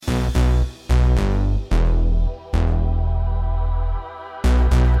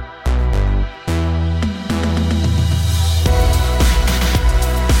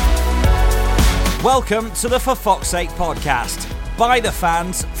Welcome to the For Fox's Sake podcast, by the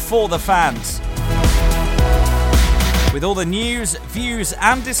fans, for the fans. With all the news, views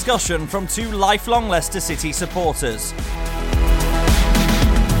and discussion from two lifelong Leicester City supporters.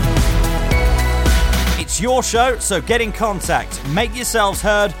 It's your show, so get in contact, make yourselves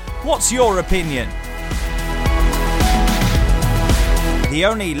heard. What's your opinion? The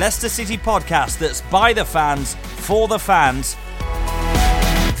only Leicester City podcast that's by the fans, for the fans.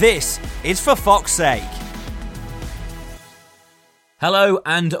 This is For Fox's Sake. Hello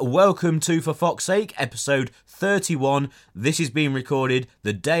and welcome to For Fox's Sake, episode 31. This is being recorded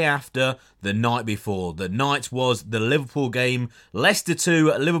the day after, the night before. The night was the Liverpool game, Leicester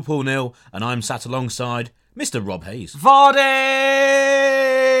 2, Liverpool 0, and I'm sat alongside Mr. Rob Hayes. Vardy!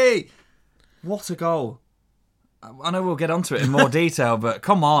 What a goal. I know we'll get onto it in more detail, but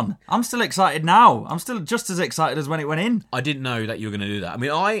come on. I'm still excited now. I'm still just as excited as when it went in. I didn't know that you were going to do that. I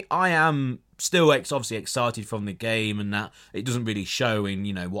mean, I am still obviously excited from the game, and that it doesn't really show in,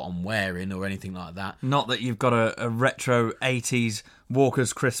 what I'm wearing or anything like that. Not that you've got a retro 80s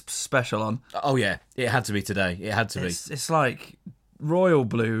Walker's Crisps special on. Oh yeah, it had to be today. It had to be. It's like royal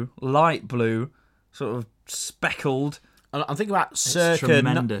blue, light blue, sort of speckled. I'm thinking about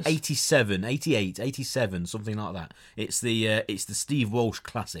circa 87, 88, 87, something like that. It's the Steve Walsh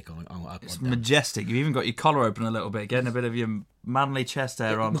classic. It's majestic. You've even got your collar open a little bit, getting a bit of your manly chest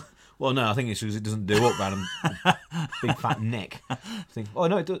hair on. Well, no, I think it's because it doesn't do up around a big fat neck. Oh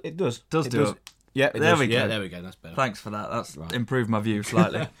no, it does. Does do up. Yeah, there we go. Yeah, there we go. That's better. Thanks for that. That's right. Improved my view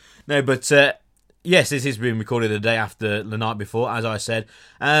slightly. No, but yes, this is being recorded the day after the night before, as I said.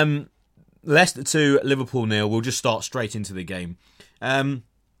 Leicester 2, Liverpool 0. We'll just start straight into the game. The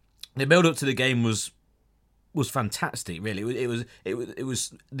build up to the game was fantastic. Really, it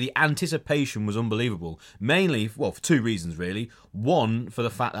was the anticipation was unbelievable. Mainly, for two reasons really. One, for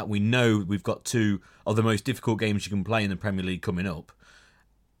the fact that we know we've got two of the most difficult games you can play in the Premier League coming up.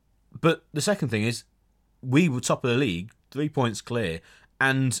 But the second thing is, we were top of the league, 3 points clear,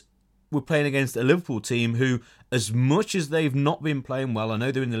 and we're playing against a Liverpool team who, as much as they've not been playing well, I know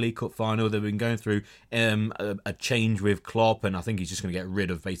they're in the League Cup final, they've been going through a change with Klopp, and I think he's just going to get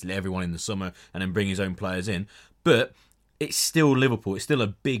rid of basically everyone in the summer and then bring his own players in. But it's still Liverpool. It's still a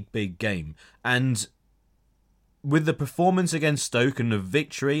big, big game. And with the performance against Stoke and the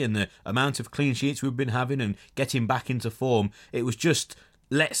victory and the amount of clean sheets we've been having and getting back into form, it was just,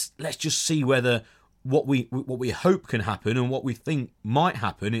 let's just see whether what we hope can happen and what we think might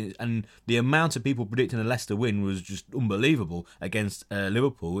happen, and the amount of people predicting a Leicester win was just unbelievable against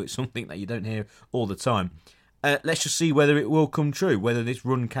Liverpool. It's something that you don't hear all the time. Let's just see whether it will come true, whether this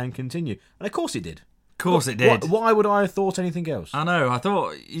run can continue. And of course it did. Of course it did. Why would I have thought anything else? I know. I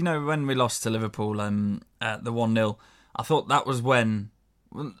thought, when we lost to Liverpool at the 1-0, I thought that was when,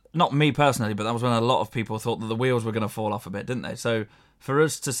 not me personally, but that was when a lot of people thought that the wheels were going to fall off a bit, didn't they? So for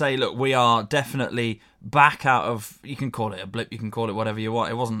us to say, look, we are definitely back out of, you can call it a blip, you can call it whatever you want.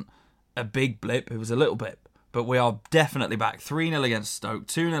 It wasn't a big blip, it was a little blip. But we are definitely back. 3-0 against Stoke,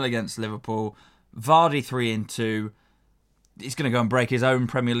 2-0 against Liverpool, Vardy 3-2. He's going to go and break his own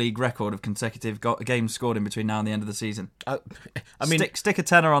Premier League record of consecutive games scored in between now and the end of the season. Stick a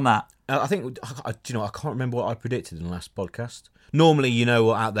tenner on that. I think, I can't remember what I predicted in the last podcast. Normally,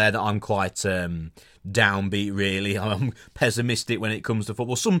 out there that I'm quite downbeat, really. I'm pessimistic when it comes to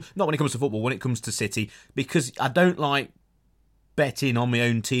football. Not when it comes to football, when it comes to City, because I don't like betting on my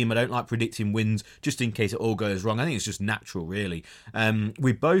own team. I don't like predicting wins just in case it all goes wrong. I think it's just natural, really.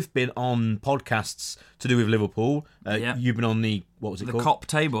 We've both been on podcasts to do with Liverpool. You've been on the, what was it called? The COP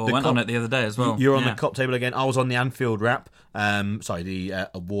table. I went on it the other day as well. You're on the COP table again. I was on the Anfield Wrap. The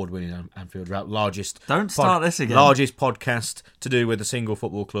award-winning Anfield Wrap. Don't start this again. Largest podcast to do with a single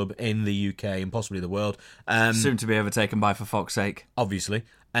football club in the UK and possibly the world. Soon to be overtaken by For Fox's Sake. Obviously.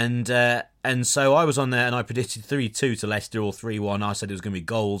 And so I was on there and I predicted 3-2 to Leicester or 3-1. I said it was going to be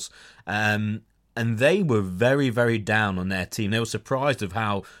goals. And they were very, very down on their team. They were surprised of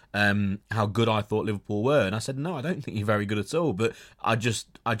how good I thought Liverpool were. And I said, no, I don't think you're very good at all. But I just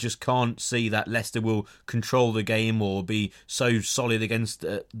can't see that Leicester will control the game or be so solid against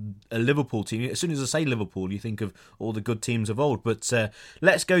a Liverpool team. As soon as I say Liverpool, you think of all the good teams of old. But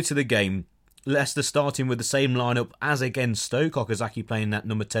let's go to the game. Leicester starting with the same lineup as against Stoke. Okazaki playing that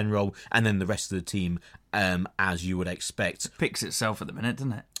number 10 role, and then the rest of the team, as you would expect. Picks itself at the minute,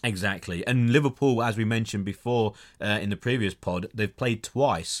 doesn't it? Exactly. And Liverpool, as we mentioned before in the previous pod, they've played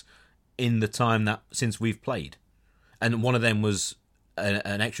twice in the time that since we've played. And one of them was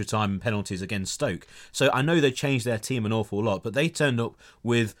an extra time penalties against Stoke. So I know they changed their team an awful lot, but they turned up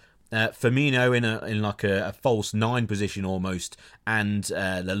with Firmino in like a false 9 position almost, and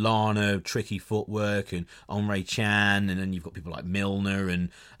Lallana, tricky footwork, and Emre Can, and then you've got people like Milner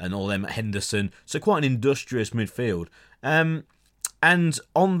and all them, Henderson. So quite an industrious midfield. And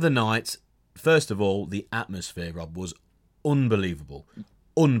on the night, first of all, the atmosphere, Rob, was unbelievable.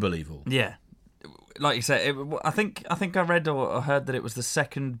 Unbelievable. Yeah. Like you said, I think I read or heard that it was the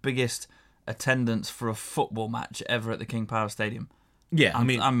second biggest attendance for a football match ever at the King Power Stadium. Yeah,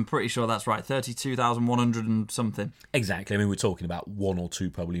 I'm pretty sure that's right. 32,100 and something. Exactly. I mean, we're talking about 1 or 2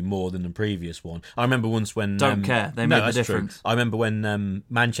 probably more than the previous one. I remember once when... Don't care. They made the difference. True. I remember when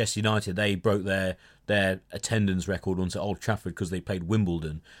Manchester United, they broke their attendance record onto Old Trafford because they played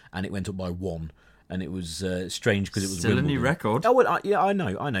Wimbledon, and it went up by 1. And it was strange because it was still Wimbledon. A new record. Oh, well, yeah, I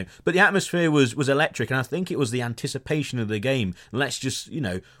know. But the atmosphere was electric, and I think it was the anticipation of the game. Let's just,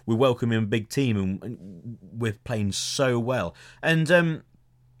 we're welcoming a big team, and we're playing so well. And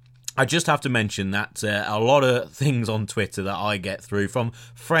I just have to mention that a lot of things on Twitter that I get through from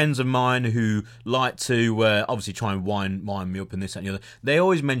friends of mine who like to obviously try and wind me up and this and the other. They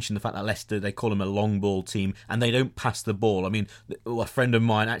always mention the fact that Leicester, they call them a long ball team and they don't pass the ball. I mean, a friend of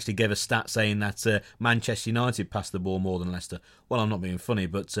mine actually gave a stat saying that Manchester United pass the ball more than Leicester. Well, I'm not being funny,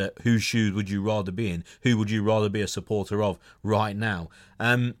 but whose shoes would you rather be in? Who would you rather be a supporter of right now?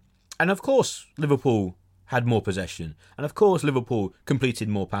 And of course, Liverpool had more possession. And of course, Liverpool completed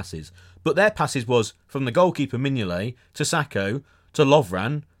more passes. But their passes was from the goalkeeper Mignolet to Sakho to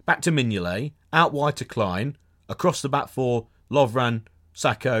Lovren, back to Mignolet, out wide to Klein, across the back four, Lovren,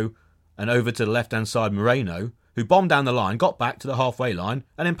 Sakho, and over to the left-hand side, Moreno, who bombed down the line, got back to the halfway line,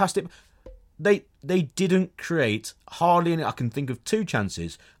 and then passed it. They didn't create hardly any. I can think of 2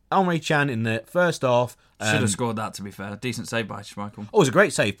 chances. Emre Can in the first half. Should have scored that, to be fair. Decent save by Schmeichel. Oh, it was a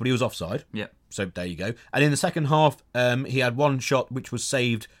great save, but he was offside. Yep. So there you go. And in the second half, he had one shot which was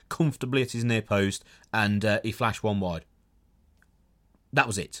saved comfortably at his near post, and he flashed one wide. That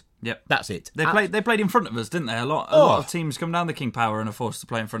was it. Yep. That's it. They played in front of us, didn't they? A lot of teams come down the King Power and are forced to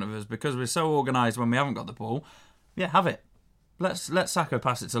play in front of us because we're so organised when we haven't got the ball. Yeah, have it. Let Sakho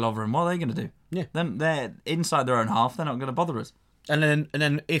pass it to Lovren. What are they going to do? Yeah. Then they're inside their own half. They're not going to bother us. And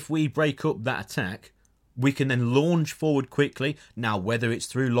then if we break up that attack, we can then launch forward quickly. Now, whether it's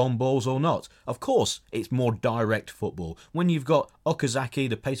through long balls or not, of course, it's more direct football. When you've got Okazaki,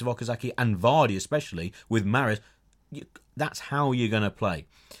 the pace of Okazaki, and Vardy especially, with Mahrez, that's how you're going to play.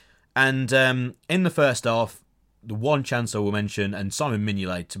 And in the first half, the one chance I will mention, and Simon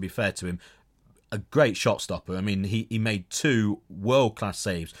Mignolet, to be fair to him, a great shot stopper. I mean, he made 2 world-class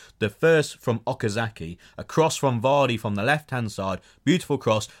saves. The first from Okazaki, a cross from Vardy from the left-hand side, beautiful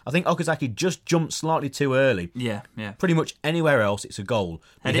cross. I think Okazaki just jumped slightly too early. Yeah. Pretty much anywhere else, it's a goal.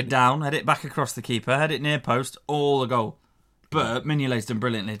 Head it down, head it back across the keeper, head it near post, all a goal. But Mignolet's done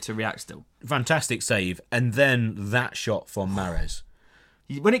brilliantly to react still. Fantastic save. And then that shot from Mahrez.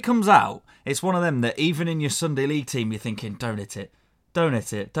 When it comes out, it's one of them that even in your Sunday League team, you're thinking, don't hit it,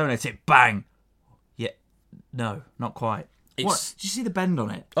 bang. No, not quite. What? Did you see the bend on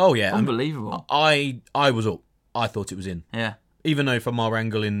it? Oh, yeah. Unbelievable. I was up. I thought it was in. Yeah. Even though from our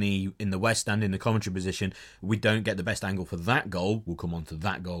angle in the West Stand, in the commentary position, we don't get the best angle for that goal. We'll come on to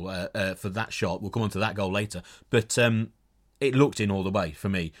that goal, for that shot. We'll come on to that goal later. But it looked in all the way for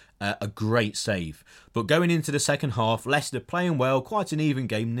me. A great save. But going into the second half, Leicester playing well, quite an even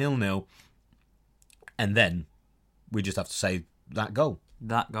game, 0-0. And then we just have to say that goal.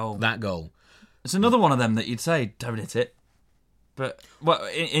 That goal. It's another one of them that you'd say, don't hit it. But, well,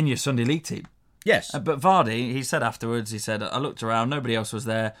 in your Sunday League team. Yes. But Vardy, he said afterwards, I looked around, nobody else was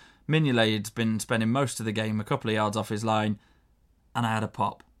there. Mignolet had been spending most of the game a couple of yards off his line, and I had a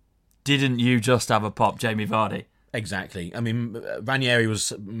pop. Didn't you just have a pop, Jamie Vardy? Exactly. I mean, Ranieri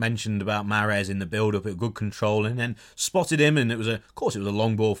was mentioned about Mahrez in the build-up, at good control, and then spotted him, and it was a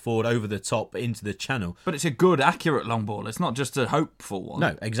long ball forward over the top into the channel. But it's a good, accurate long ball. It's not just a hopeful one.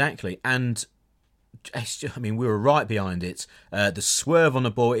 No, exactly. And we were right behind it. The swerve on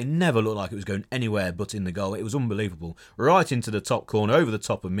the ball, it never looked like it was going anywhere but in the goal. It was unbelievable. Right into the top corner, over the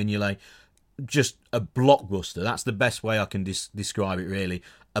top of Mignolet. Just a blockbuster. That's the best way I can describe it, really.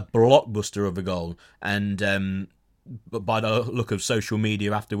 A blockbuster of a goal. And but by the look of social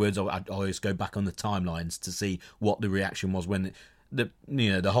media afterwards, I always go back on the timelines to see what the reaction was when the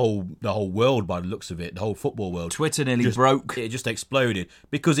whole world, by the looks of it, the whole football world, Twitter nearly broke. It just exploded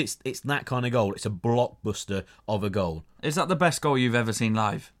because it's that kind of goal. It's a blockbuster of a goal. Is that the best goal you've ever seen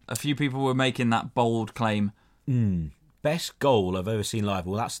live? A few people were making that bold claim. Best goal I've ever seen live.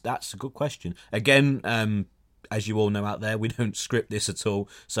 Well, that's a good question. Again, as you all know out there, we don't script this at all.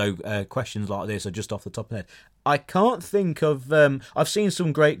 So questions like this are just off the top of the head. I can't think of... I've seen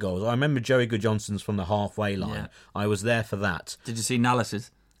some great goals. I remember Joey Goodjohnson's from the halfway line. Yeah. I was there for that. Did you see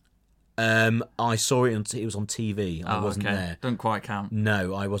Nallis's? I saw it. It was on TV. I wasn't there. Don't quite count.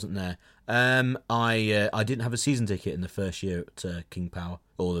 No, I wasn't there. I didn't have a season ticket in the first year at King Power,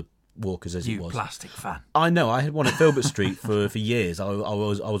 or the Walkers as it was. You plastic fan. I know. I had one at Filbert Street for years. I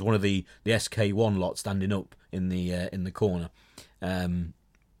was one of the SK1 lot standing up in the corner.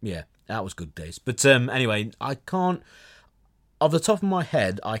 Yeah, that was good days. But anyway, I can't. Off the top of my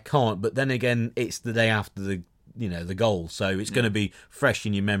head, I can't. But then again, it's the day after the goal, so it's going to be fresh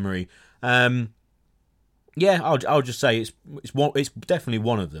in your memory. Yeah, I'll just say it's definitely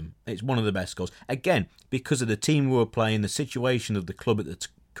one of them. It's one of the best goals. Again, because of the team we were playing, the situation of the club at the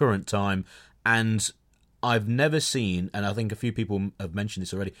current time, and I've never seen, and I think a few people have mentioned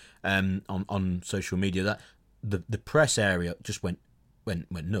this already on social media, that the press area just went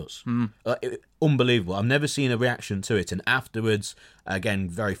nuts. Unbelievable. I've never seen a reaction to it, and afterwards, again,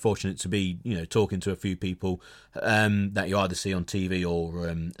 very fortunate to be talking to a few people that you either see on TV or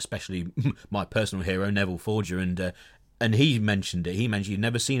especially my personal hero Neville Forger, and he mentioned it. He mentioned you've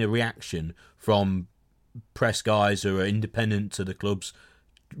never seen a reaction from press guys who are independent to the clubs.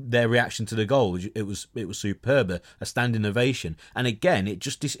 Their reaction to the goal, it was superb, a standing ovation. And again,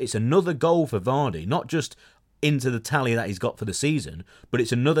 it's another goal for Vardy, not just into the tally that he's got for the season, but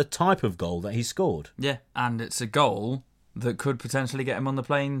it's another type of goal that he scored. Yeah, and it's a goal that could potentially get him on the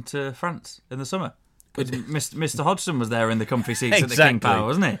plane to France in the summer. Because Mr. Hodgson was there in the comfy seats exactly. At the King Power,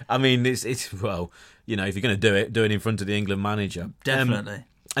 wasn't he? I mean, it's well, if you're going to do it in front of the England manager. Definitely.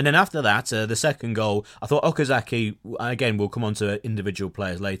 And then after that, the second goal, I thought Okazaki, again, we'll come on to individual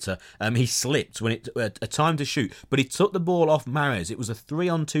players later, he slipped when a time to shoot, but he took the ball off Mahrez. It was a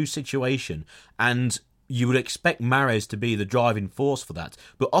 3-on-2 situation, and you would expect Mahrez to be the driving force for that.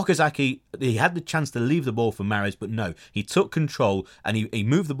 But Okazaki, he had the chance to leave the ball for Mahrez, but no. He took control and he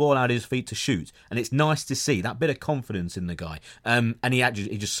moved the ball out of his feet to shoot. And it's nice to see that bit of confidence in the guy. And he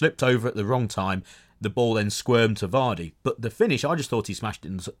just slipped over at the wrong time. The ball then squirmed to Vardy. But the finish, I just thought he smashed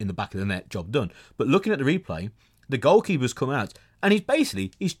it in the back of the net, job done. But looking at the replay, the goalkeeper's come out and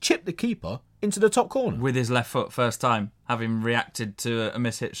he's chipped the keeper into the top corner. With his left foot first time, having reacted to a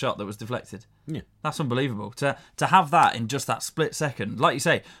mishit shot that was deflected. Yeah. That's unbelievable. To have that in just that split second. Like you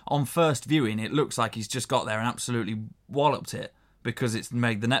say, on first viewing, it looks like he's just got there and absolutely walloped it because it's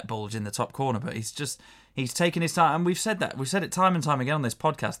made the net bulge in the top corner. But he's taken his time. And we've said that. We've said it time and time again on this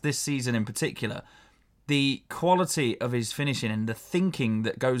podcast, this season in particular. The quality of his finishing and the thinking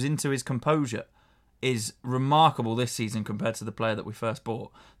that goes into his composure is remarkable this season compared to the player that we first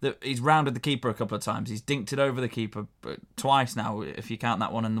bought. He's rounded the keeper a couple of times. He's dinked it over the keeper twice now, if you count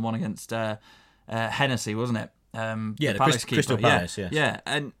that one and the one against Hennessy, wasn't it? The Palace Crystal Palace, yes. Yeah,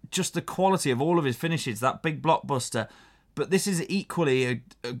 and just the quality of all of his finishes, that big blockbuster. But this is equally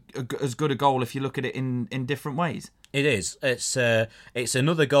as good a goal if you look at it in different ways. It is. It's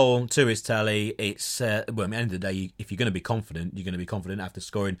another goal to his tally. It's at the end of the day, if you're going to be confident, you're going to be confident after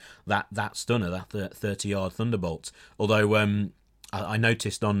scoring that stunner, that 30-yard thunderbolt. Although I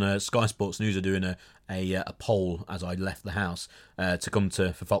noticed on Sky Sports News are doing a poll as I left the house to come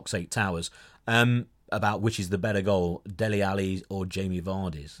for Fox 8 Towers about which is the better goal, Dele Alli's or Jamie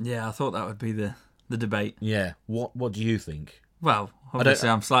Vardy's. Yeah, I thought that would be the debate. Yeah. What do you think? Well, obviously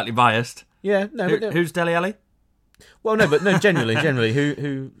I'm slightly biased. Yeah. No. Who's Dele Alli? Well, no, but no. Generally,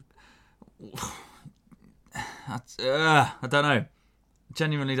 who? I don't know.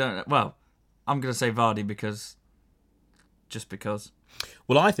 Genuinely don't know. Well, I'm going to say Vardy because.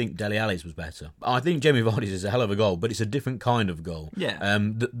 Well, I think Dele Alli's was better. I think Jamie Vardy's is a hell of a goal, but it's a different kind of goal. Yeah.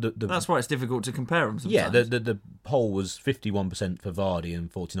 That's why it's difficult to compare them sometimes. Yeah, the poll was 51% for Vardy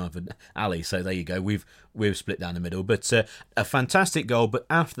and 49% for Ali, so there you go. We've split down the middle. But a fantastic goal, but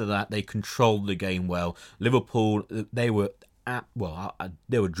after that, they controlled the game well. Liverpool, they were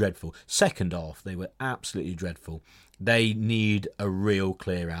dreadful. Second half, they were absolutely dreadful. They need a real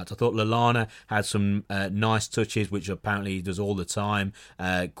clear out. I thought Lallana had some nice touches, which apparently he does all the time.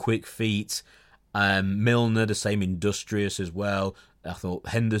 Quick feet. Milner, the same, industrious as well. I thought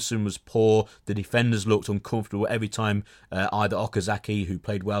Henderson was poor. The defenders looked uncomfortable every time either Okazaki, who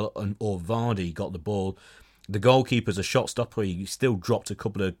played well, or Vardy got the ball. The goalkeeper's a shot stopper. He still dropped a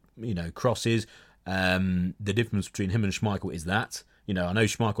couple of crosses. The difference between him and Schmeichel is that. I know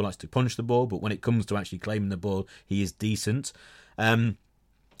Schmeichel likes to punch the ball, but when it comes to actually claiming the ball, he is decent. A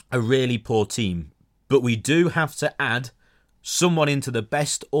really poor team. But we do have to add someone into the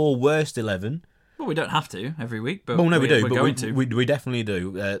best or worst 11. Well, we don't have to every week, but we do. We're But going to. We definitely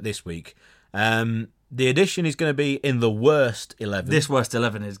do this week. The addition is going to be in the worst 11. This worst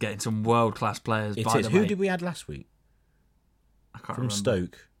 11 is getting some world-class players, It by is. the Who way. did we add last week? I can't From remember.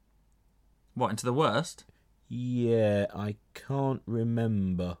 Stoke. What, into the worst? Yeah, I can't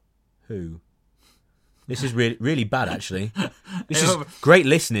remember who. This is really, really bad, actually. This is great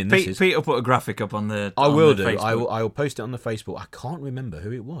listening. This is. Pete will put a graphic up on the. I on will the do. Facebook. I will post it on the Facebook. I can't remember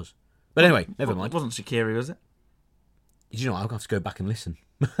who it was. But anyway, never mind. It wasn't Shaqiri, was it? You know, I'll have to go back and listen.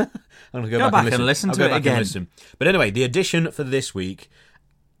 I'm going to Go back and listen I'll to go it back and again. listen. But anyway, the addition for this week,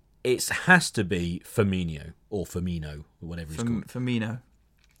 it has to be Firmino or Firmino or whatever he's called. Firmino.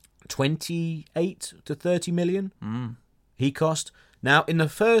 28 to 30 million he cost. Now, in the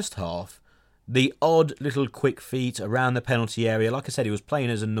first half, the odd little quick feet around the penalty area, like I said, he was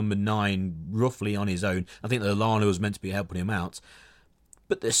playing as a number 9 roughly on his own. I think that Lallana was meant to be helping him out.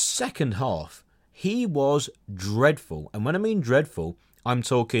 But the second half, he was dreadful. And when I mean dreadful, I'm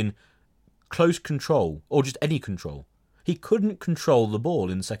talking close control or just any control. He couldn't control the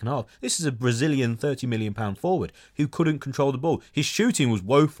ball in the second half. This is a Brazilian £30 million forward who couldn't control the ball. His shooting was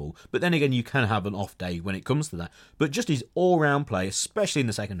woeful, but then again, you can have an off day when it comes to that. But just his all-round play, especially in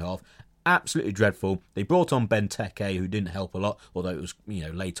the second half, absolutely dreadful. They brought on Benteke, who didn't help a lot, although it was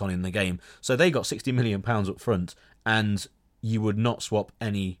late on in the game. So they got £60 million up front, and you would not swap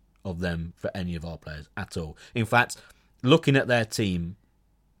any of them for any of our players at all. In fact, looking at their team,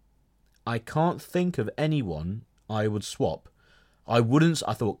 I can't think of anyone I would swap. I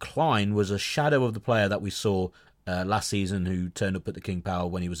thought Klein was a shadow of the player that we saw last season who turned up at the King Power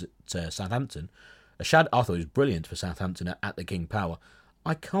when he was at Southampton. I thought he was brilliant for Southampton at the King Power.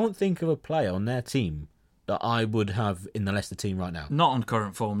 I can't think of a player on their team that I would have in the Leicester team right now. Not on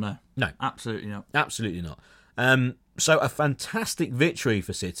current form, no. No. Absolutely not. Absolutely not. So a fantastic victory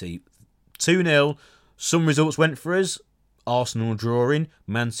for City. 2-0. Some results went for us. Arsenal drawing,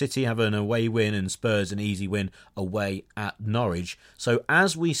 Man City have an away win, and Spurs an easy win away at Norwich. So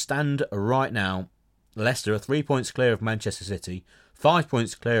as we stand right now, Leicester are 3 points clear of Manchester City, 5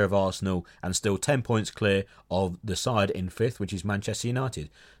 points clear of Arsenal, and still 10 points clear of the side in 5th, which is Manchester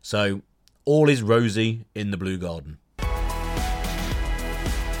United. So all is rosy in the Blue Garden.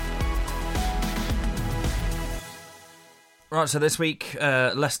 Right, so this week,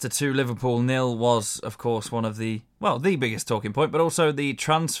 Leicester 2, Liverpool 0 was, of course, one of the biggest talking point, but also the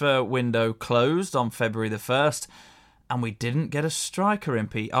transfer window closed on February the 1st, and we didn't get a striker in,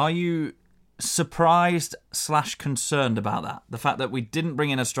 Pete. Are you surprised / concerned about that? The fact that we didn't bring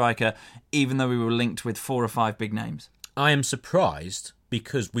in a striker, even though we were linked with 4 or 5 big names? I am surprised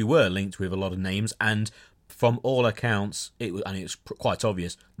because we were linked with a lot of names, and from all accounts, it's quite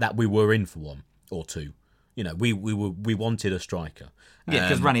obvious that we were in for 1 or 2. We wanted a striker. Yeah,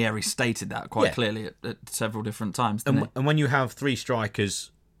 because Ranieri stated that quite clearly at several different times. And when you have 3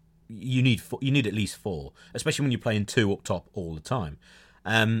 strikers, you need at least 4, especially when you're playing 2 up top all the time.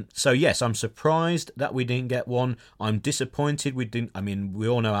 So yes, I'm surprised that we didn't get one. I'm disappointed we didn't. I mean, we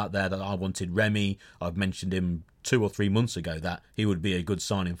all know out there that I wanted Remy. I've mentioned him 2 or 3 months ago that he would be a good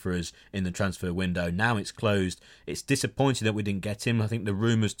signing for us in the transfer window. Now it's closed. It's disappointing that we didn't get him. I think the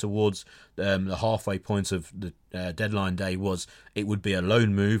rumours towards the halfway point of the deadline day was it would be a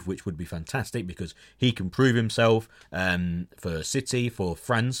loan move, which would be fantastic because he can prove himself for City, for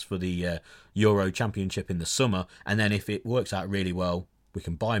France, for the Euro Championship in the summer. And then if it works out really well, we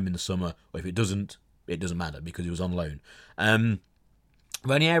can buy him in the summer. Or if it doesn't matter because he was on loan.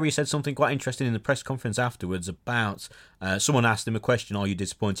 Ranieri said something quite interesting in the press conference afterwards about someone asked him a question, are you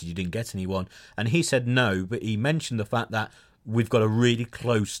disappointed you didn't get anyone? And he said no, but he mentioned the fact that we've got a really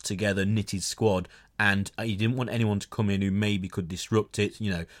close together knitted squad and he didn't want anyone to come in who maybe could disrupt it,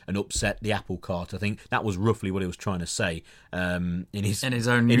 and upset the apple cart. I think that was roughly what he was trying to say in his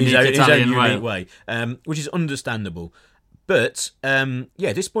own unique way, which is understandable. But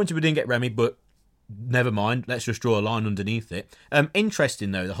disappointed we didn't get Remy, but never mind, let's just draw a line underneath it.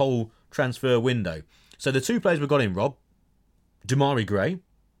 Interesting, though, the whole transfer window. So the 2 players we got in, Rob, Demarai Gray.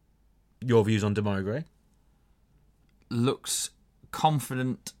 Your views on Demarai Gray? Looks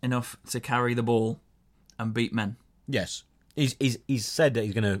confident enough to carry the ball and beat men. Yes. He's said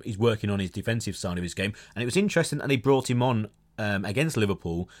that he's working on his defensive side of his game. And it was interesting that they brought him on against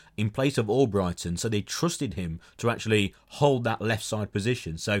Liverpool in place of Albrighton, so they trusted him to actually hold that left side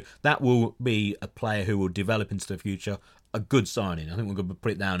position. So that will be a player who will develop into the future. A good signing. I think we're going to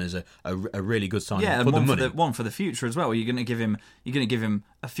put it down as a really good signing. Yeah, for and the money. One for the future as well. You're going to give him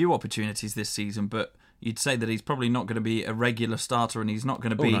a few opportunities this season, but you'd say that he's probably not going to be a regular starter, and he's not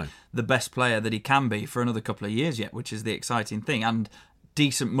going to be the best player that he can be for another couple of years yet, which is the exciting thing. And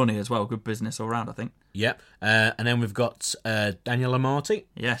decent money as well. Good business all round, I think. Yep. And then we've got Daniel Amartey.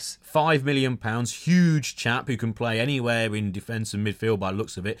 Yes. £5 million, huge chap who can play anywhere in defence and midfield by the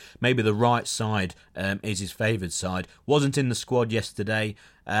looks of it. Maybe the right side is his favoured side. Wasn't in the squad yesterday.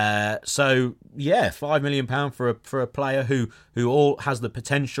 So yeah, £5 million for a player who all has the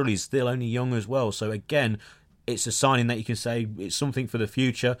potential. He's still only young as well. So again, it's a signing that you can say it's something for the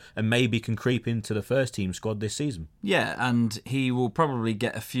future and maybe can creep into the first team squad this season. Yeah, and he will probably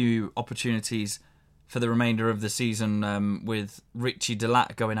get a few opportunities for the remainder of the season with Richie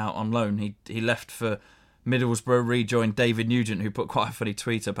Delat going out on loan. He left for Middlesbrough, rejoined David Nugent, who put quite a funny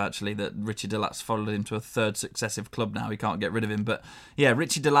tweet up actually that Richie Delat's followed him to a third successive club now. He can't get rid of him. But yeah,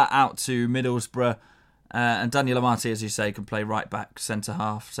 Richie Delat out to Middlesbrough. And Daniel Amartey, as you say, can play right back, centre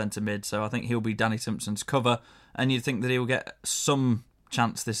half, centre mid. So I think he'll be Danny Simpson's cover. And you'd think that he'll get some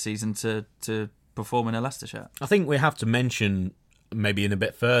chance this season to perform in a Leicester shirt. I think we have to mention, maybe in a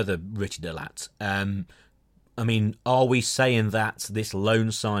bit further, Richie Delat. I mean, are we saying that this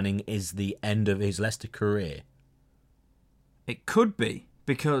loan signing is the end of his Leicester career? It could be,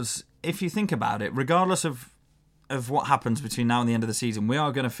 because if you think about it, regardless of what happens between now and the end of the season, we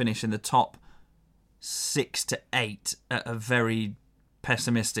are going to finish in the top 6 to 8 at a very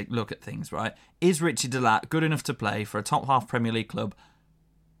pessimistic look at things, right? Is Richie Delat good enough to play for a top half Premier League club?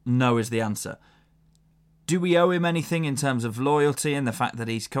 No is the answer. Do we owe him anything in terms of loyalty and the fact that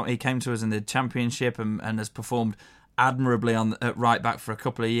he came to us in the Championship and has performed admirably at right back for a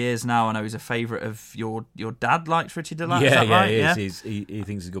couple of years now? I know he's a favourite of your dad. Likes Richie Delat. Is that right? He is. He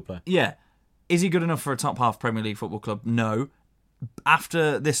thinks he's a good player. Yeah. Is he good enough for a top half Premier League football club? No.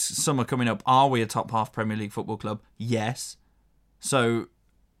 After this summer coming up, are we a top half Premier League football club? Yes. So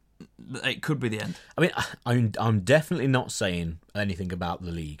it could be the end. I mean, I'm definitely not saying anything about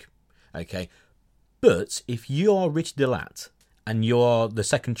the league, okay? But if you are Rich Delat and you're the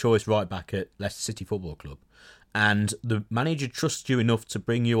second choice right back at Leicester City Football Club, and the manager trusts you enough to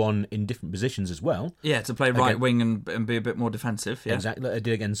bring you on in different positions as well. Yeah, to play right wing and be a bit more defensive. Yeah. Exactly, like they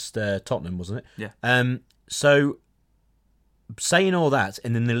did against Tottenham, wasn't it? Yeah. So saying all that,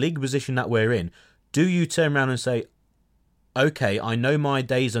 and in the league position that we're in, do you turn around and say, okay, I know my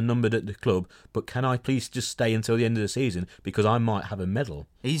days are numbered at the club, but can I please just stay until the end of the season because I might have a medal?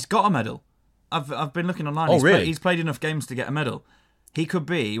 He's got a medal. I've been looking online. Oh, really? He's played enough games to get a medal. He could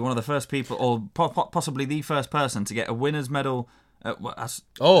be one of the first people, or possibly the first person to get a winner's medal.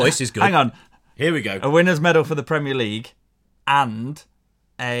 This is good. Hang on. Here we go. A winner's medal for the Premier League and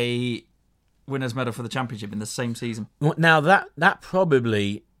a winner's medal for the Championship in the same season. Now, that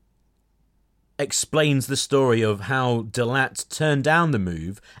probably explains the story of how Delat turned down the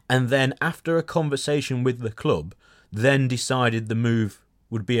move and then, after a conversation with the club, then decided the move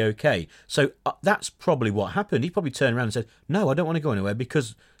would be okay. So that's probably what happened. He probably turned around and said, no, I don't want to go anywhere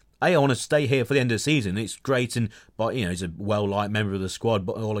because I want to stay here for the end of the season. It's great, but he's a well-liked member of the squad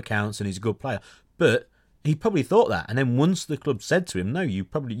by all accounts and he's a good player. But he probably thought that. And then once the club said to him, no, you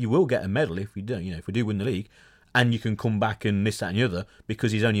will get a medal if we do, if we do win the league, and you can come back and this, that and the other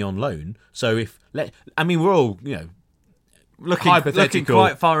because he's only on loan. So we're all, looking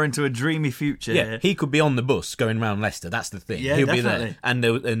quite far into a dreamy future. Yeah, here. He could be on the bus going around Leicester. That's the thing. Yeah, He'll definitely. be there,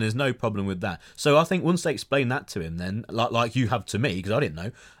 and there's no problem with that. So I think once they explain that to him, then like you have to me because I didn't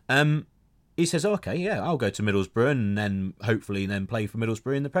know, he says, "Okay, yeah, I'll go to Middlesbrough and then hopefully play for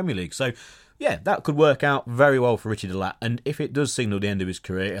Middlesbrough in the Premier League." So yeah, that could work out very well for Richie Delat. And if it does signal the end of his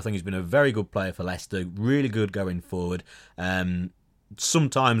career, I think he's been a very good player for Leicester. Really good going forward.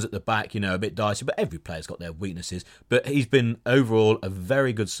 Sometimes at the back, a bit dicey, but every player's got their weaknesses. But he's been overall a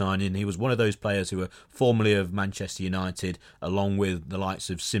very good signing. He was one of those players who were formerly of Manchester United, along with the likes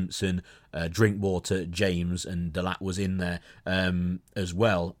of Simpson, Drinkwater, James, and Delat was in there as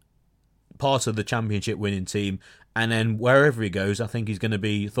well. Part of the Championship winning team. And then wherever he goes, I think he's going to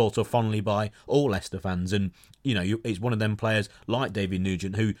be thought of fondly by all Leicester fans. And, it's one of them players like David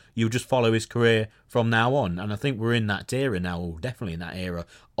Nugent who you'll just follow his career from now on. And I think we're in that era now, or definitely in that era,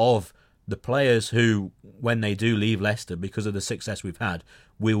 of the players who, when they do leave Leicester, because of the success we've had,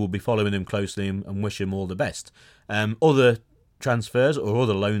 we will be following them closely and wish them all the best. Other transfers or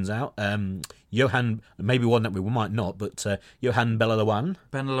other loans out. Johan, maybe one that we might not, but Johan Benalouan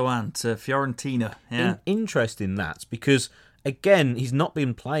to Fiorentina. Yeah, interesting that because again he's not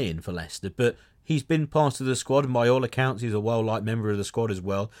been playing for Leicester, but he's been part of the squad, and by all accounts he's a well-liked member of the squad as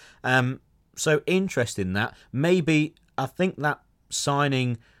well. So interesting that. Maybe I think that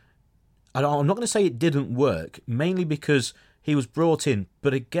signing, I'm not going to say it didn't work, mainly because he was brought in,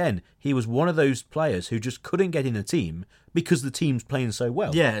 but again, he was one of those players who just couldn't get in a team because the team's playing so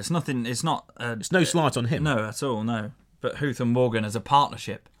well. Yeah, it's nothing. It's not. It's no slight on him. No, at all. No. but Huth and Morgan as a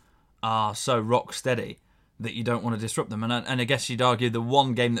partnership are so rock steady that you don't want to disrupt them. And I guess you'd argue the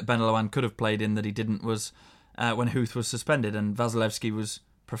one game that Beneloan could have played in that he didn't was when Huth was suspended and Vasilevsky was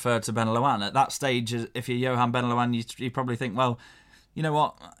preferred to Beneloan. At that stage, if you're Johan Beneloan, you probably think, well, you know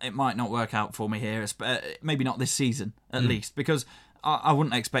what, it might not work out for me here. Maybe not this season, at least, because I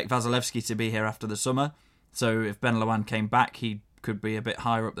wouldn't expect Vasilevsky to be here after the summer. So if Beneloan came back, he could be a bit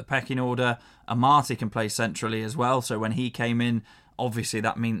higher up the pecking order. Amati can play centrally as well. So when he came in, obviously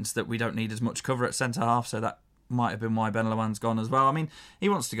that means that we don't need as much cover at centre-half. So that might have been why Beneloan's gone as well. I mean, he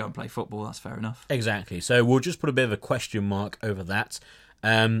wants to go and play football. That's fair enough. Exactly. So we'll just put a bit of a question mark over that.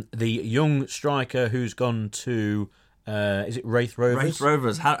 The young striker who's gone to... is it Wraith Rovers? Wraith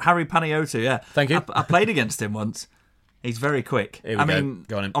Rovers. Harry Panayiotou, yeah. Thank you. I played against him once. He's very quick. Here we go.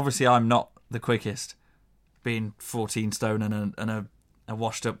 Go on in. Obviously I'm not the quickest, being 14 stone and a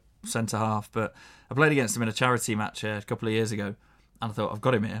washed-up centre-half, but I played against him in a charity match a couple of years ago, and I thought, I've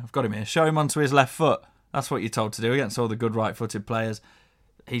got him here. Show him onto his left foot. That's what you're told to do against all the good right-footed players.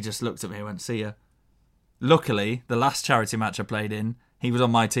 He just looked at me and went, see ya. Luckily, the last charity match I played in, he was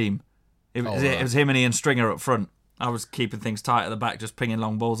on my team. It was him and Ian Stringer up front. I was keeping things tight at the back, just pinging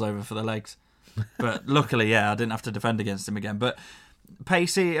long balls over for the legs. But luckily, I didn't have to defend against him again. But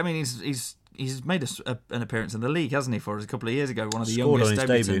Pacey, I mean, he's made an appearance in the league, hasn't he, for us a couple of years ago? One of the youngest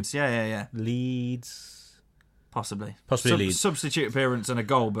debutants. Yeah. Leeds. Possibly Leeds. Substitute appearance and a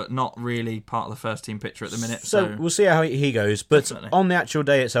goal, but not really part of the first team picture at the minute. So we'll see how he goes. But Definitely. On the actual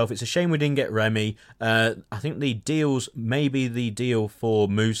day itself, it's a shame we didn't get Remy. I think the deals, maybe the deal for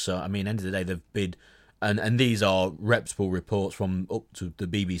Musa. I mean, end of the day, they've bid. And these are reputable reports from up to the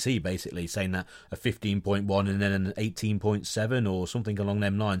BBC, basically, saying that a 15.1 and then an 18.7 or something along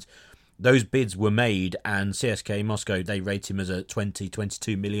them lines. Those bids were made, and CSKA Moscow, they rate him as a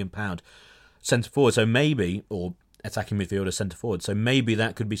 £22 million centre forward. So maybe, or attacking midfielder centre forward. So maybe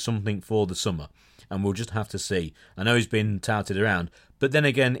that could be something for the summer. And we'll just have to see. I know he's been touted around. But then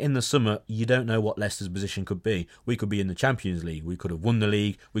again, in the summer, you don't know what Leicester's position could be. We could be in the Champions League. We could have won the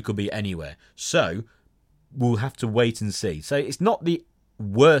league. We could be anywhere. So we'll have to wait and see. So it's not the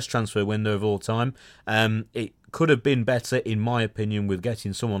worst transfer window of all time. It could have been better, in my opinion, with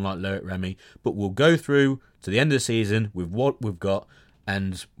getting someone like Loic Remy. But we'll go through to the end of the season with what we've got.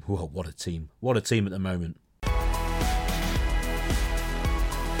 And, well, what a team. What a team at the moment.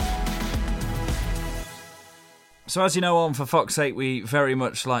 So as you know, on For Fox's Sake, we very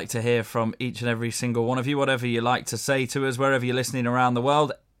much like to hear from each and every single one of you. Whatever you like to say to us, wherever you're listening around the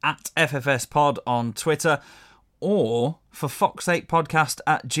world, at FFS Pod on Twitter, or for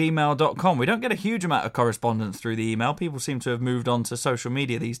foxsakepodcast@gmail.com. We don't get a huge amount of correspondence through the email. People seem to have moved on to social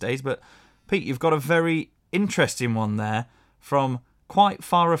media these days. But, Pete, you've got a very interesting one there from quite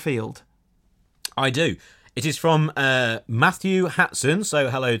far afield. I do. It is from Matthew Hatson, so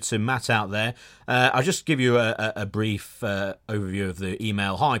hello to Matt out there. I'll just give you a brief overview of the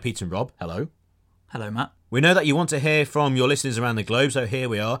email. Hi, Peter and Rob. Hello. Hello, Matt. We know that you want to hear from your listeners around the globe, so here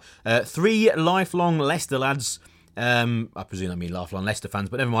we are. 3 lifelong Leicester lads, I presume I mean lifelong Leicester fans,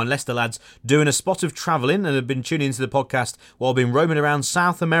 but never mind, Leicester lads doing a spot of travelling and have been tuning into the podcast while being roaming around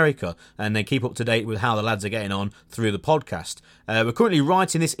South America, and they keep up to date with how the lads are getting on through the podcast. We're currently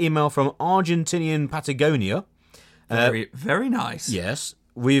writing this email from Argentinian Patagonia. Very nice. Yes.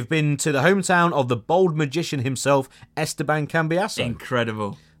 We've been to the hometown of the bold magician himself, Esteban Cambiasso.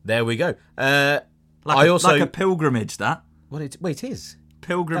 Incredible. There we go. Like a pilgrimage, that. Well, it is.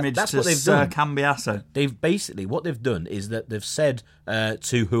 Pilgrimage that's to what they've Sir done. Cambiasso. What they've done is that they've said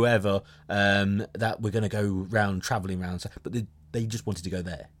to whoever that we're going to go round, travelling around, but they just wanted to go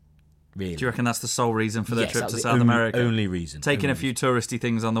there. Really. Do you reckon that's the sole reason for their Yes, trip that's to the South America? Only reason. Taking a few touristy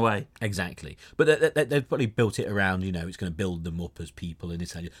things on the way. Exactly. But they've probably built it around, it's going to build them up as people in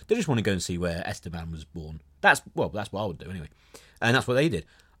Italy. They just want to go and see where Esteban was born. That's what I would do anyway. And that's what they did.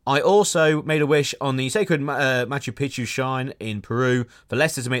 I also made a wish on the sacred Machu Picchu shrine in Peru for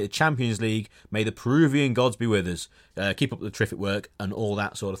Leicester to make the Champions League. May the Peruvian gods be with us. Keep up the terrific work and all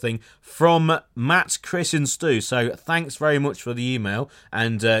that sort of thing. From Matt, Chris and Stu. So thanks very much for the email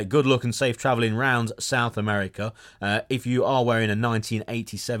and good luck and safe travelling round South America. If you are wearing a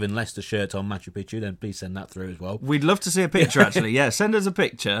 1987 Leicester shirt on Machu Picchu, then please send that through as well. We'd love to see a picture, actually. Yeah, send us a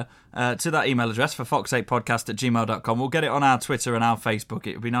picture to that email address for fox8podcast@gmail.com. We'll get it on our Twitter and our Facebook.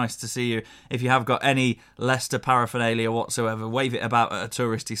 It would be be nice to see you. If you have got any Leicester paraphernalia whatsoever, wave it about at a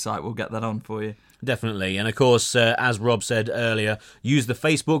touristy site. We'll get that on for you. Definitely. And of course, as Rob said earlier, use the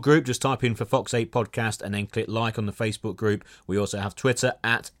Facebook group. Just type in for Fox 8 Podcast and then click like on the Facebook group. We also have Twitter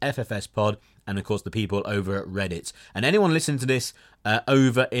at FFSPod and, of course, the people over at Reddit. And anyone listening to this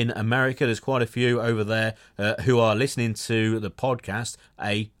over in America, there's quite a few over there who are listening to the podcast.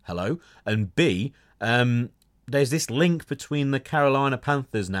 A, hello. And B, there's this link between the Carolina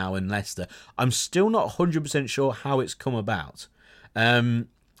Panthers now and Leicester. I'm still not 100% sure how it's come about.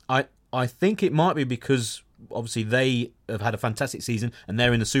 I think it might be because obviously they have had a fantastic season and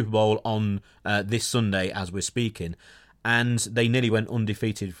they're in the Super Bowl on this Sunday as we're speaking, and they nearly went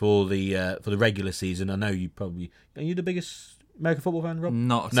undefeated for the regular season. I know you probably are you the biggest American football fan, Rob?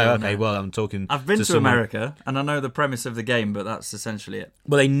 Not no. Okay, well I'm talking. I've been to someone. America and I know the premise of the game, but that's essentially it.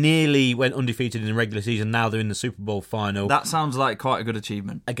 Well, they nearly went undefeated in the regular season. Now they're in the Super Bowl final. That sounds like quite a good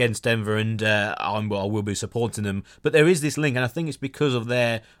achievement Against Denver, and I will be supporting them. But there is this link, and I think it's because of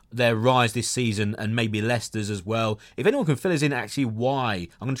their rise this season, and maybe Leicester's as well. If anyone can fill us in actually why,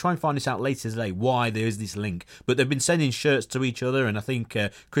 I'm going to try and find this out later today, why there is this link. But they've been sending shirts to each other, and I think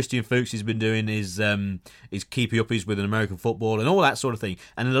Christian Fuchs has been doing his keepy uppies with an American football and all that sort of thing.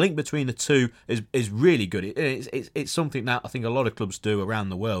 And the link between the two is really good. It's something that I think a lot of clubs do around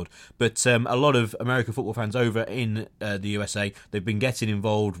the world. But a lot of American football fans over in the USA, they've been getting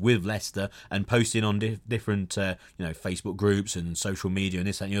involved with Leicester and posting on different Facebook groups and social media and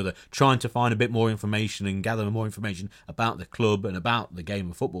this, that, and the other, trying to find a bit more information and gather more information about the club and about the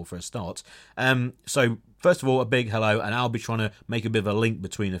game of football for a start. So first of all, a big hello, and I'll be trying to make a bit of a link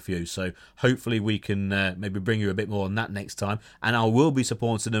between a few. So hopefully we can maybe bring you a bit more on that next time. And I will be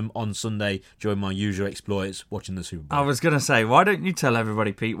supporting them on Sunday during my usual exploits, watching the Super Bowl. I was going to say, why don't you tell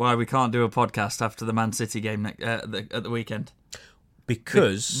everybody, Pete, why we can't do a podcast after the Man City game at the weekend?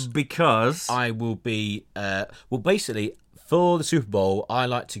 Because I will be basically. For the Super Bowl, I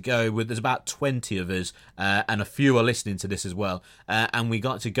like to go with, there's about 20 of us, and a few are listening to this as well, and we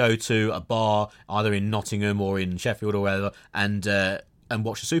got to go to a bar, either in Nottingham or in Sheffield or wherever, and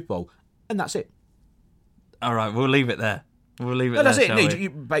watch the Super Bowl, and that's it. All right, we'll leave it there. That's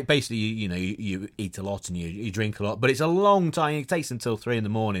it. Basically, you eat a lot and you drink a lot, but it's a long time. It takes until 3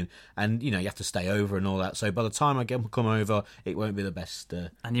 a.m, and you have to stay over and all that. So by the time I come over, it won't be the best.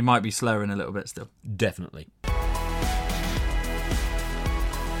 And you might be slurring a little bit still. Definitely.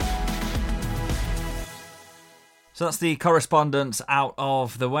 So that's the correspondence out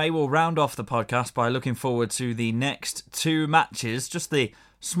of the way. We'll round off the podcast by looking forward to the next 2 matches. Just the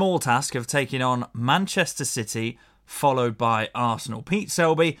small task of taking on Manchester City, followed by Arsenal. Pete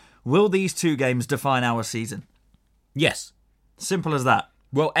Selby, will these 2 games define our season? Yes. Simple as that.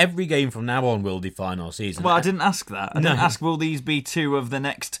 Well, every game from now on will define our season. Well, I didn't ask that. I didn't ask, will these be 2 of the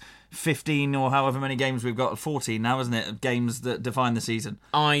next 15 or however many games we've got, 14 now, isn't it, games that define the season?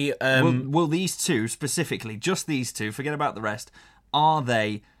 Will these 2 specifically, just these 2, forget about the rest, are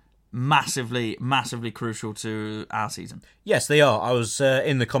they massively, massively crucial to our season? Yes, they are. I was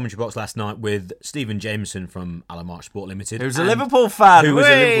in the commentary box last night with Stephen Jameson from Alan March Sport Limited. Who's a Liverpool fan. Who was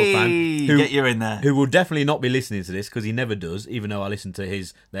a Liverpool fan. Get you in there. Who will definitely not be listening to this, because he never does, even though I listen to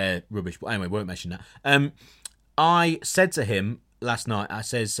their rubbish. But anyway, won't mention that. I said to him last night, I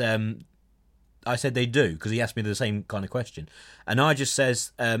said they do, because he asked me the same kind of question. And I just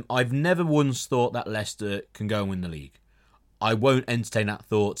says, I've never once thought that Leicester can go and win the league. I won't entertain that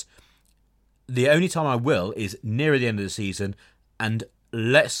thought. The only time I will is nearer the end of the season, and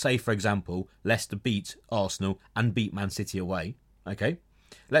let's say, for example, Leicester beat Arsenal and beat Man City away. Okay?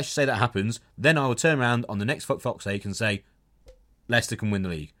 Let's just say that happens. Then I will turn around on the next Fox 8 and say, Leicester can win the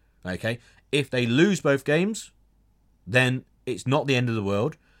league. Okay? If they lose both games, then it's not the end of the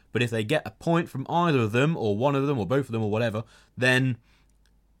world. But if they get a point from either of them, or one of them, or both of them, or whatever, then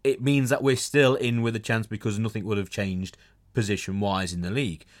it means that we're still in with a chance, because nothing would have changed position-wise in the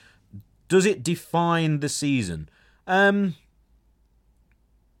league. Does it define the season? I'm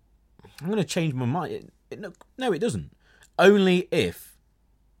going to change my mind. No, it doesn't. Only if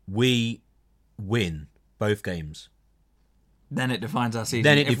we win both games. Then it defines our season.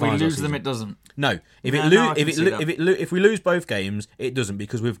 Then it if we defines our lose them, season. it doesn't. No, if we lose both games, it doesn't,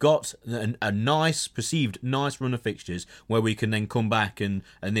 because we've got a perceived nice run of fixtures where we can then come back and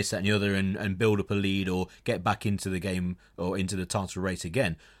this, that, and the other, and build up a lead or get back into the game or into the title race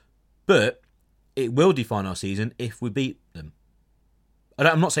again. But it will define our season if we beat them.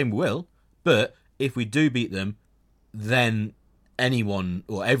 I'm not saying we will, but if we do beat them, then anyone,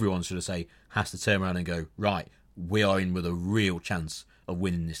 or everyone should I say, has to turn around and go, right, we are in with a real chance of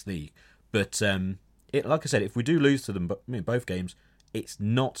winning this league. But like I said, if we do lose to them both games, It's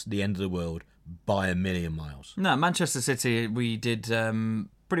not the end of the world by a million miles. No, Manchester City, we did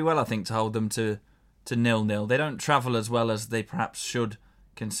pretty well, I think, to hold them to 0-0. They don't travel as well as they perhaps should,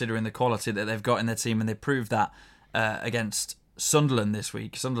 considering the quality that they've got in their team, and they proved that against Sunderland this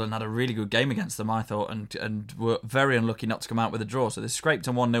week. Sunderland had a really good game against them, I thought, and were very unlucky not to come out with a draw. So they scraped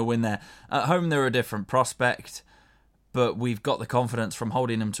a 1-0 win there. At home, they're a different prospect, but we've got the confidence from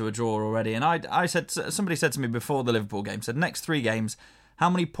holding them to a draw already. And I said, somebody said to me before the Liverpool game, said, next 3 games, how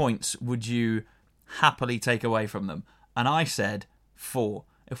many points would you happily take away from them? And I said 4.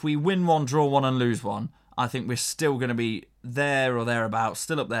 If we win 1, draw 1 and lose 1, I think we're still going to be there or thereabouts,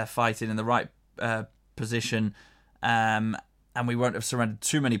 still up there fighting in the right position, and we won't have surrendered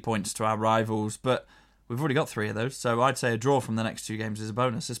too many points to our rivals, but we've already got 3 of those, so I'd say a draw from the next 2 games is a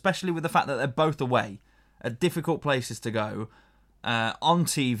bonus, especially with the fact that they're both away, at difficult places to go, on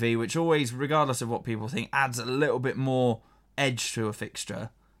TV, which always, regardless of what people think, adds a little bit more edge to a fixture.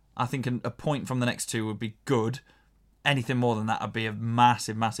 I think a point from the next 2 would be good. Anything more than that would be a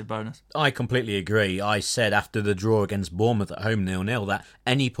massive, massive bonus. I completely agree. I said after the draw against Bournemouth at home 0-0 that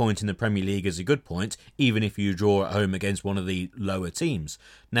any point in the Premier League is a good point, even if you draw at home against one of the lower teams.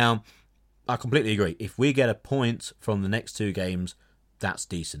 Now, I completely agree. If we get a point from the next 2 games, that's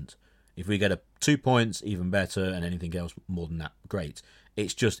decent. If we get 2 points, even better, and anything else more than that, great.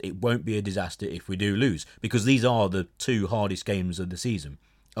 It's just, it won't be a disaster if we do lose, because these are the 2 hardest games of the season.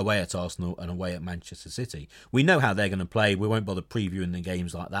 Away at Arsenal and away at Manchester City. We know how they're going to play. We won't bother previewing the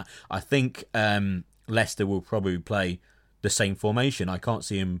games like that. I think Leicester will probably play the same formation. I can't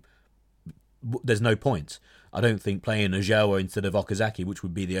see him... There's no point. I don't think playing Ojoa instead of Okazaki, which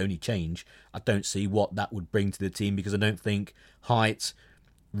would be the only change, I don't see what that would bring to the team, because I don't think height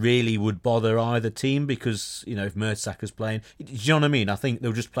really would bother either team, because, you know, if Mertesacker's playing... Do you know what I mean? I think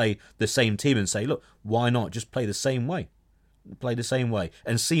they'll just play the same team and say, look, why not just play the same way? Play the same way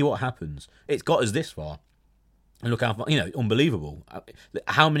and see what happens. It's got us this far, and look how far, unbelievable.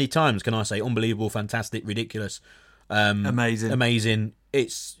 How many times can I say unbelievable, fantastic, ridiculous, amazing?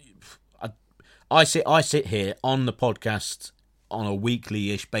 It's I sit here on the podcast on a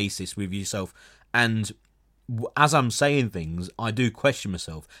weekly-ish basis with yourself, and as I'm saying things, I do question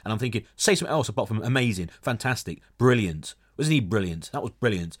myself, and I'm thinking, say something else apart from amazing, fantastic, brilliant. Wasn't he brilliant? That was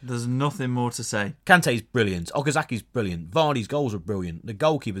brilliant. There's nothing more to say. Kante's brilliant. Okazaki's brilliant. Vardy's goals are brilliant. The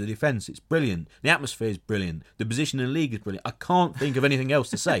goalkeeper, the defence, it's brilliant. The atmosphere is brilliant. The position in the league is brilliant. I can't think of anything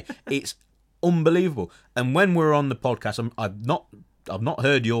else to say. It's unbelievable. And when we're on the podcast, I've not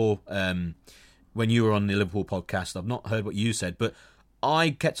heard your when you were on the Liverpool podcast. I've not heard what you said, but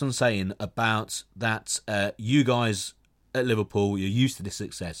I kept on saying about that. You guys at Liverpool, you're used to this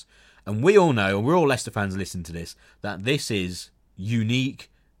success. And we all know, and we're all Leicester fans listening to this, that this is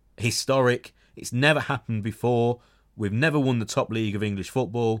unique, historic. It's never happened before. We've never won the top league of English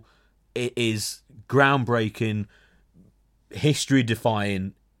football. It is groundbreaking,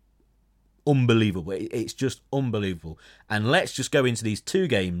 history-defying, unbelievable. It's just unbelievable. And let's just go into these 2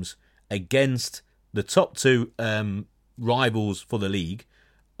 games against the top 2 rivals for the league,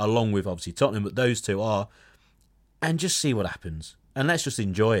 along with, obviously, Tottenham, but those 2 are, and just see what happens. And let's just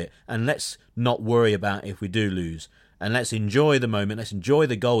enjoy it. And let's not worry about if we do lose. And let's enjoy the moment. Let's enjoy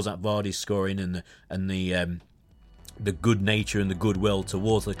the goals that Vardy's scoring and the good nature and the goodwill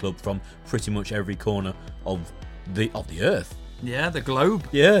towards the club from pretty much every corner of the earth. Yeah, the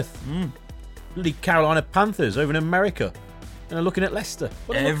globe. The earth. Bloody Carolina Panthers over in America. And they're looking at Leicester.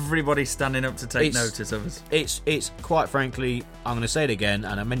 Everybody's standing up to take notice of us. It's quite frankly, I'm going to say it again,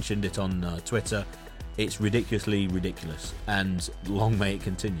 and I mentioned it on Twitter, it's ridiculously ridiculous, and long may it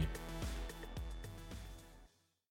continue.